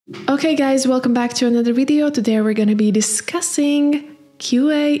Okay guys, welcome back to another video. Today we're going to be discussing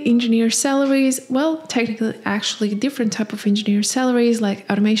QA engineer salaries. Well, technically actually different type of engineer salaries like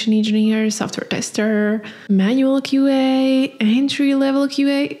automation engineer, software tester, manual QA, entry-level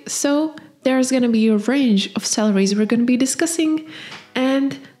QA. So there's going to be a range of salaries we're going to be discussing,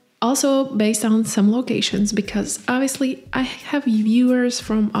 and also based on some locations, because obviously I have viewers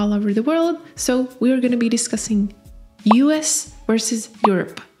from all over the world. So we're going to be discussing US versus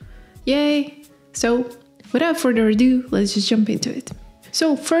Europe. Yay! So without further ado, let's just jump into it.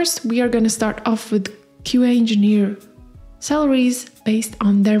 So first we are going to start off with QA engineer salaries based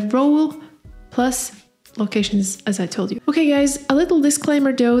on their role plus locations, as I told you. Okay guys, a little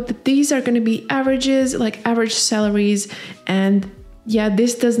disclaimer though, that these are going to be averages, like average salaries, and yeah,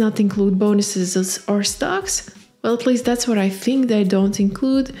 this does not include bonuses or stocks. Well, at least that's what I think they don't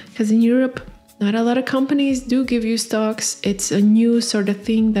include, because in Europe not a lot of companies do give you stocks. It's a new sort of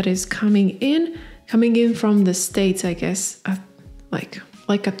thing that is coming in from the States, I guess, like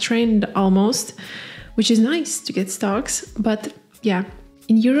a trend almost, which is nice to get stocks. But yeah,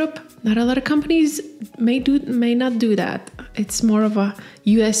 in Europe, not a lot of companies may not do that. It's more of a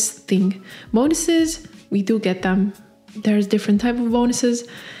US thing. Bonuses, we do get them. There's different type of bonuses,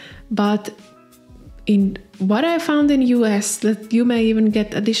 but in what I found in US, that you may even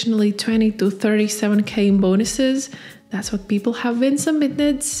get additionally 20 to 37k in bonuses. That's what people have been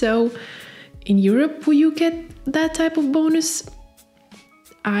submitted. So in Europe, will you get that type of bonus?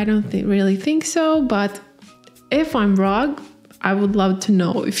 I don't really think so, but if I'm wrong, I would love to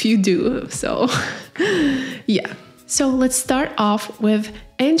know if you do. So yeah. So let's start off with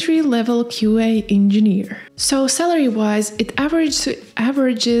entry-level QA engineer. So salary-wise, it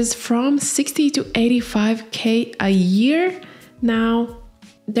averages from 60 to 85k a year. Now,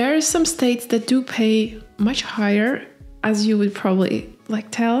 there are some states that do pay much higher, as you would probably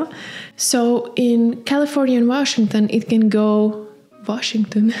tell. So in California and Washington, it can go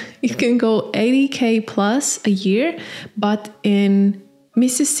 80k plus a year, but in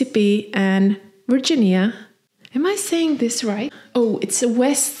Mississippi and Virginia, am I saying this right? Oh, it's a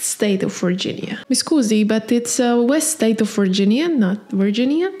west state of Virginia. Mi scusi, but it's a west state of Virginia, not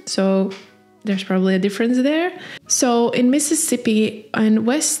Virginia. So there's probably a difference there. So in Mississippi and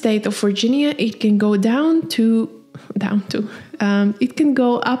west state of Virginia, it can go it can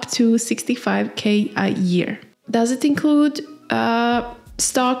go up to 65k a year. Does it include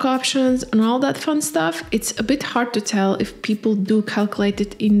stock options and all that fun stuff? It's a bit hard to tell if people do calculate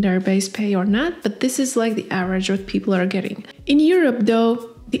it in their base pay or not, but this is like the average what people are getting. In Europe though,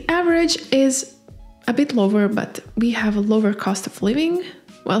 the average is a bit lower, but we have a lower cost of living.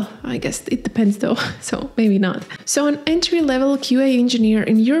 Well, I guess it depends though, so maybe not. So an entry-level QA engineer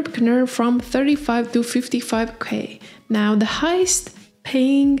in Europe can earn from 35 to 55k. Now the highest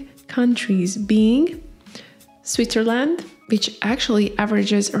paying countries being Switzerland, which actually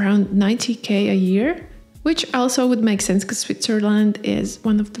averages around 90k a year, which also would make sense because Switzerland is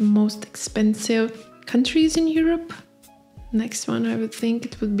one of the most expensive countries in Europe. Next one, I would think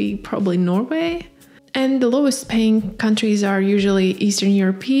it would be probably Norway. And the lowest paying countries are usually Eastern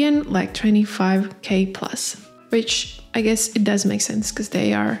European, like 25k plus, which I guess it does make sense because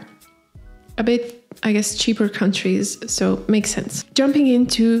they are a bit, I guess, cheaper countries, so makes sense. Jumping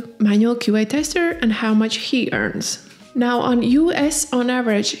into manual QA tester and how much he earns. Now on US, on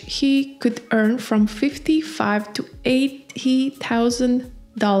average, he could earn from $55,000 to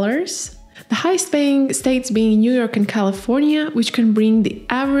 $80,000. The highest paying states being New York and California, which can bring the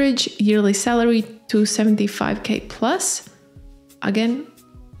average yearly salary to 75k plus. Again,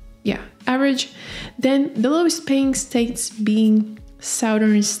 yeah, average. Then the lowest paying states being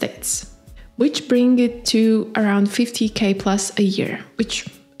southern states, which bring it to around 50k plus a year, which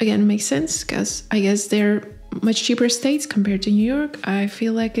again makes sense because I guess they're much cheaper states compared to New York. I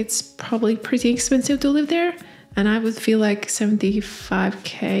feel like it's probably pretty expensive to live there, and I would feel like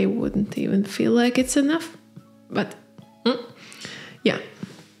 75k wouldn't even feel like it's enough, but yeah.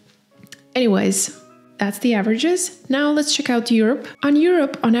 Anyways, that's the averages. Now let's check out Europe. On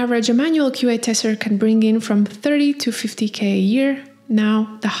Europe, on average, a manual QA tester can bring in from 30 to 50k a year.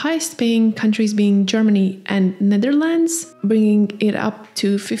 Now, the highest paying countries being Germany and Netherlands, bringing it up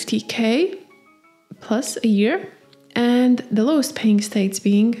to 50k plus a year, and the lowest paying states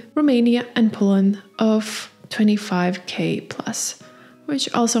being Romania and Poland of 25k plus, which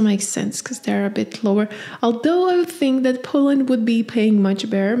also makes sense because they're a bit lower. Although I would think that Poland would be paying much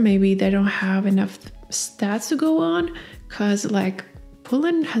better. Maybe they don't have enough stats to go on, because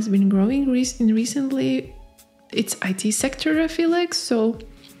Poland has been growing recently. It's IT sector, I feel like, so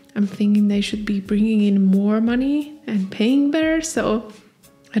I'm thinking they should be bringing in more money and paying better. So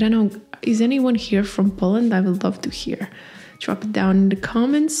I don't know, is anyone here from Poland? I would love to hear. Drop it down in the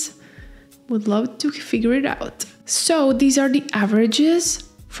comments. Would love to figure it out. So these are the averages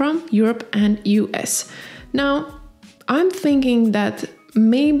from Europe and US. Now, I'm thinking that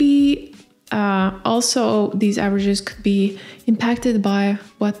maybe also these averages could be impacted by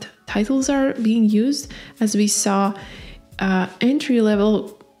what titles are being used, as we saw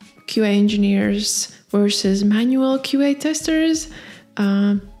entry-level QA engineers versus manual QA testers.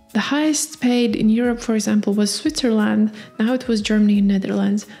 The highest paid in Europe, for example, was Switzerland. Now it was Germany and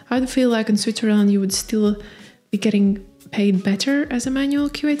Netherlands. I would feel like in Switzerland you would still be getting paid better as a manual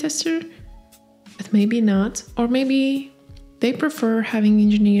QA tester, but maybe not. Or maybe they prefer having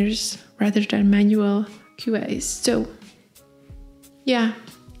engineers rather than manual QAs. So yeah,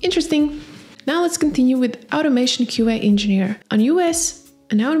 interesting. Now let's continue with automation QA engineer. On US,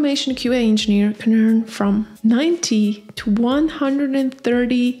 an automation QA engineer can earn from 90 to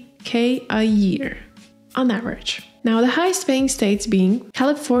 130K a year on average. Now, the highest paying states being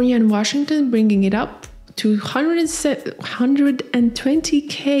California and Washington, bringing it up to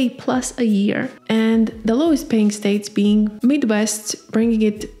 120K plus a year. And the lowest paying states being Midwest, bringing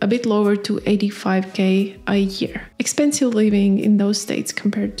it a bit lower to 85K a year. Expensive living in those states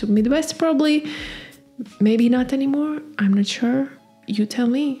compared to Midwest, probably. Maybe not anymore. I'm not sure. You tell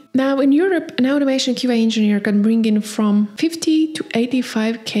me. Now, in Europe, an automation QA engineer can bring in from 50 to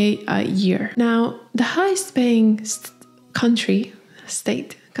 85K a year. Now, the highest paying country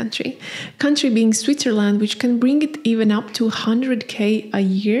being Switzerland, which can bring it even up to 100K a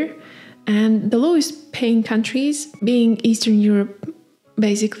year. And the lowest paying countries being Eastern Europe,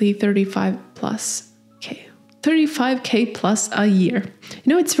 basically 35K plus a year.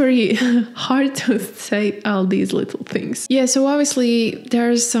 You know, it's very hard to say all these little things. Yeah, so obviously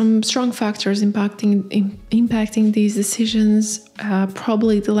there's some strong factors impacting these decisions,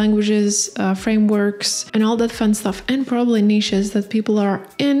 probably the languages, frameworks, and all that fun stuff, and probably niches that people are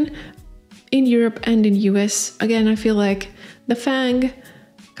in Europe and in US. Again, I feel like the FANG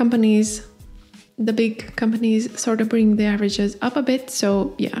companies, the big companies, sort of bring the averages up a bit.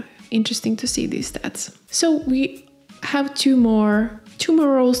 So yeah, interesting to see these stats. So we have two more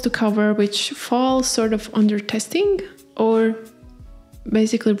roles to cover, which fall sort of under testing, or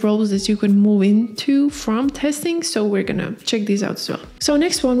basically roles that you can move into from testing. So we're gonna check these out as well. So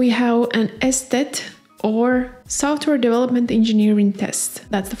next one, we have an SDET, or software development engineering test.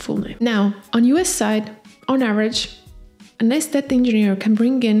 That's the full name. Now, on US side, on average, an SDET engineer can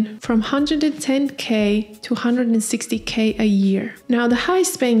bring in from 110K to 160K a year. Now, the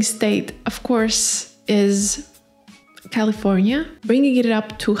highest paying state, of course, is California, bringing it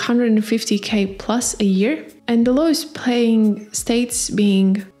up to 150K plus a year. And the lowest paying states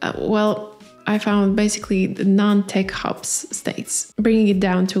being, I found basically the non-tech hubs states, bringing it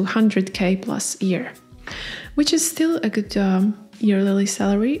down to 100K plus a year, which is still a good yearly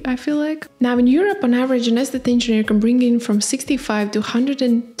salary, I feel like. Now, in Europe, on average, an SDET engineer can bring in from 65 to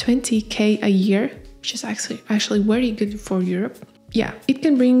 120K a year, which is actually very good for Europe. Yeah, it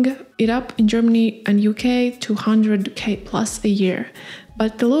can bring it up in Germany and UK to 100K plus a year.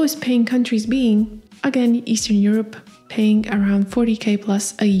 But the lowest paying countries being, again, Eastern Europe, paying around 40K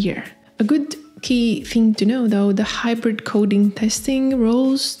plus a year. A good key thing to know, though, the hybrid coding testing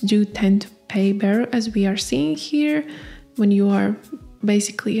roles do tend to pay better, as we are seeing here, when you are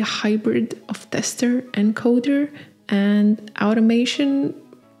basically a hybrid of tester and coder and automation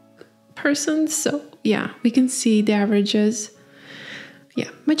person. So yeah, we can see the averages,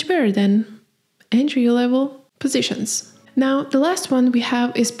 much better than entry-level positions. Now, the last one we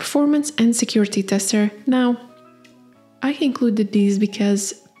have is performance and security tester. Now, I included these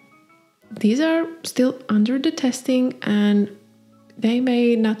because these are still under the testing and they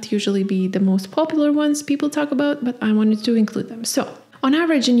may not usually be the most popular ones people talk about, but I wanted to include them. So, on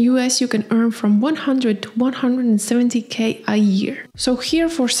average in US, you can earn from 100 to 170K a year. So here,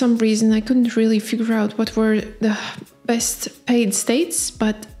 for some reason, I couldn't really figure out what were the best paid states,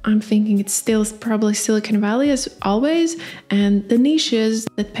 but I'm thinking it's still probably Silicon Valley as always. And the niches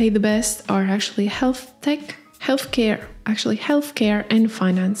that pay the best are actually healthcare and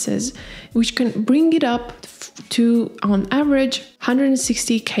finances, which can bring it up to, on average,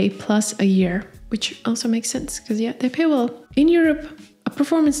 160K plus a year, which also makes sense because, they pay well. In Europe, a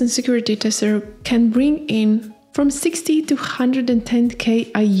performance and security tester can bring in from 60 to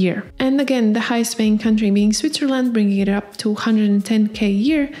 110K a year. And again, the highest paying country being Switzerland, bringing it up to 110K a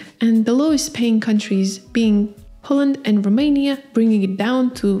year, and the lowest paying countries being Poland and Romania, bringing it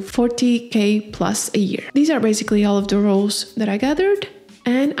down to 40K plus a year. These are basically all of the roles that I gathered,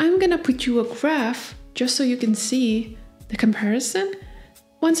 and I'm gonna put you a graph just so you can see the comparison.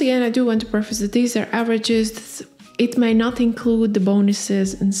 once again, I do want to preface that these are averages. It may not include the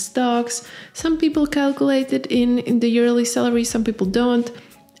bonuses and stocks. Some people calculate it in the yearly salary, some people don't.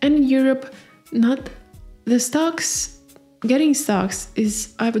 And in Europe, not the stocks, getting stocks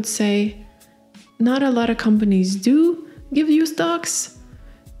is, I would say, not a lot of companies do give you stocks.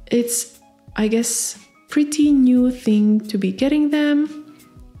 It's, I guess, pretty new thing to be getting them.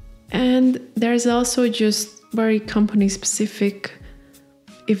 And there's also just very company specific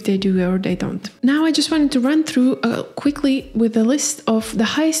if they do or they don't. Now I just wanted to run through quickly with a list of the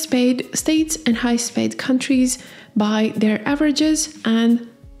highest paid states and highest paid countries by their averages, and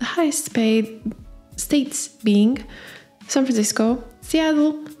the highest paid states being San Francisco,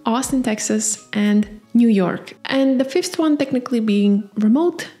 Seattle, Austin, Texas, and New York. And the fifth one technically being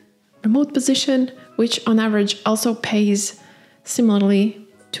remote position, which on average also pays similarly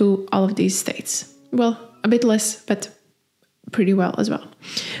to all of these states. Well, a bit less, but pretty well as well.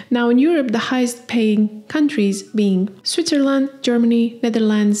 Now in Europe, the highest paying countries being Switzerland, Germany,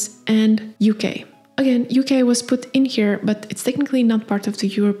 Netherlands, and UK. Again, UK was put in here, but it's technically not part of the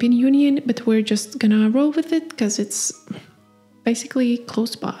European Union, but we're just gonna roll with it because it's basically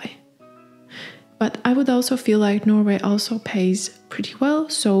close by. But I would also feel like Norway also pays pretty well.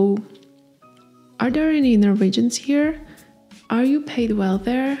 So are there any Norwegians here? Are you paid well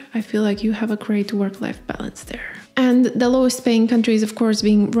there? I feel like you have a great work-life balance there. And the lowest paying countries, of course,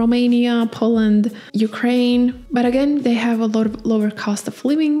 being Romania, Poland, Ukraine. But again, they have a lot of lower cost of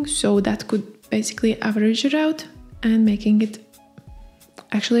living, so that could basically average it out and making it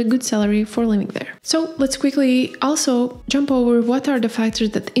actually a good salary for living there. So let's quickly also jump over what are the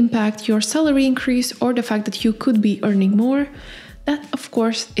factors that impact your salary increase or the fact that you could be earning more. That, of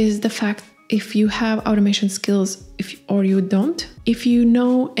course, is the fact if you have automation skills or you don't. If you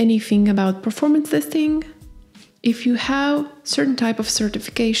know anything about performance testing, if you have certain type of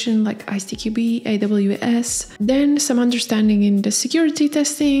certification like ICQB, AWS, then some understanding in the security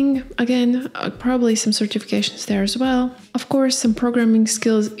testing, again, probably some certifications there as well. Of course, some programming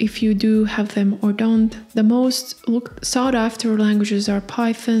skills if you do have them or don't. The most sought after languages are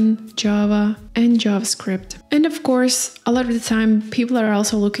Python, Java, and JavaScript. And of course, a lot of the time, people are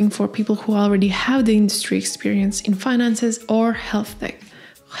also looking for people who already have the industry experience in finances or healthcare.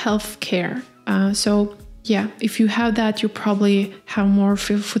 So yeah, if you have that, you probably have more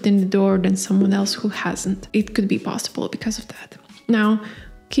foot in the door than someone else who hasn't. It could be possible because of that. Now,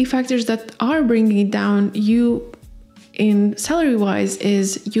 key factors that are bringing it down you in salary-wise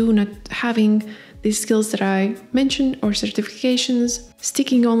is you not having these skills that I mentioned or certifications.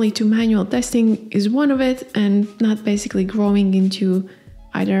 Sticking only to manual testing is one of it, and not basically growing into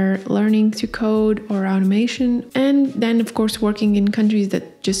either learning to code or automation. And then, of course, working in countries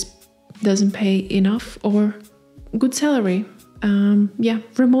that just doesn't pay enough or good salary.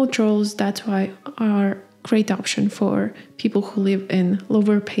 Remote roles, that's why are great option for people who live in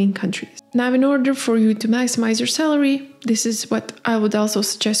lower paying countries. Now, in order for you to maximize your salary, this is what I would also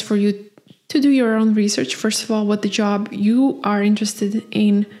suggest for you to do your own research. First of all, what the job you are interested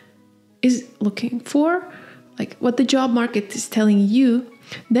in is looking for, like what the job market is telling you.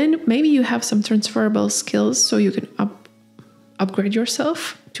 Then maybe you have some transferable skills so you can upgrade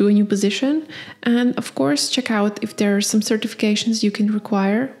yourself to a new position. And of course, check out if there are some certifications you can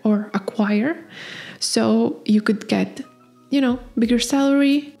require or acquire, so you could get, bigger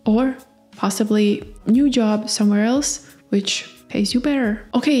salary or possibly new job somewhere else, which pays you better.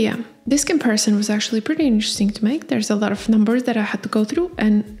 Okay, yeah, this comparison was actually pretty interesting to make. There's a lot of numbers that I had to go through,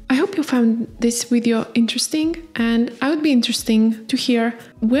 and I hope you found this video interesting. And I would be interesting to hear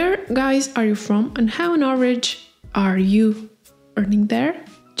where, guys, are you from and how on average are you earning there?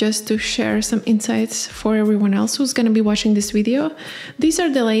 Just to share some insights for everyone else who's going to be watching this video. These are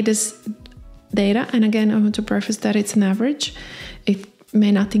the latest data, and again, I want to preface that it's an average. It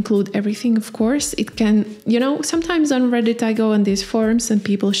may not include everything, of course. It can, sometimes on Reddit I go on these forums and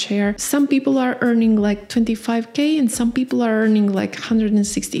people share. Some people are earning like 25k and some people are earning like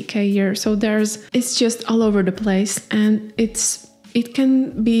 160k a year. So it's just all over the place, and it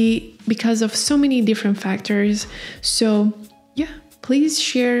can be because of so many different factors. So yeah, please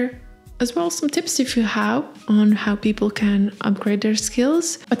share as well some tips if you have on how people can upgrade their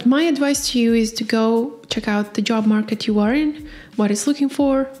skills. But my advice to you is to go check out the job market you are in, what it's looking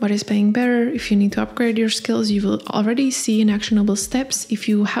for, what is paying better. If you need to upgrade your skills, you will already see in actionable steps if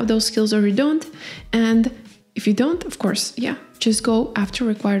you have those skills or you don't. And if you don't, of course, just go after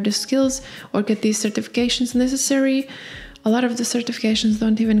require the skills or get these certifications necessary. A lot of the certifications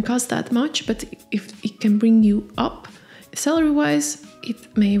don't even cost that much, but if it can bring you up salary-wise,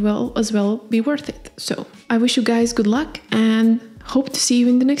 it may as well be worth it. So I wish you guys good luck, and Hope to see you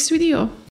in the next video.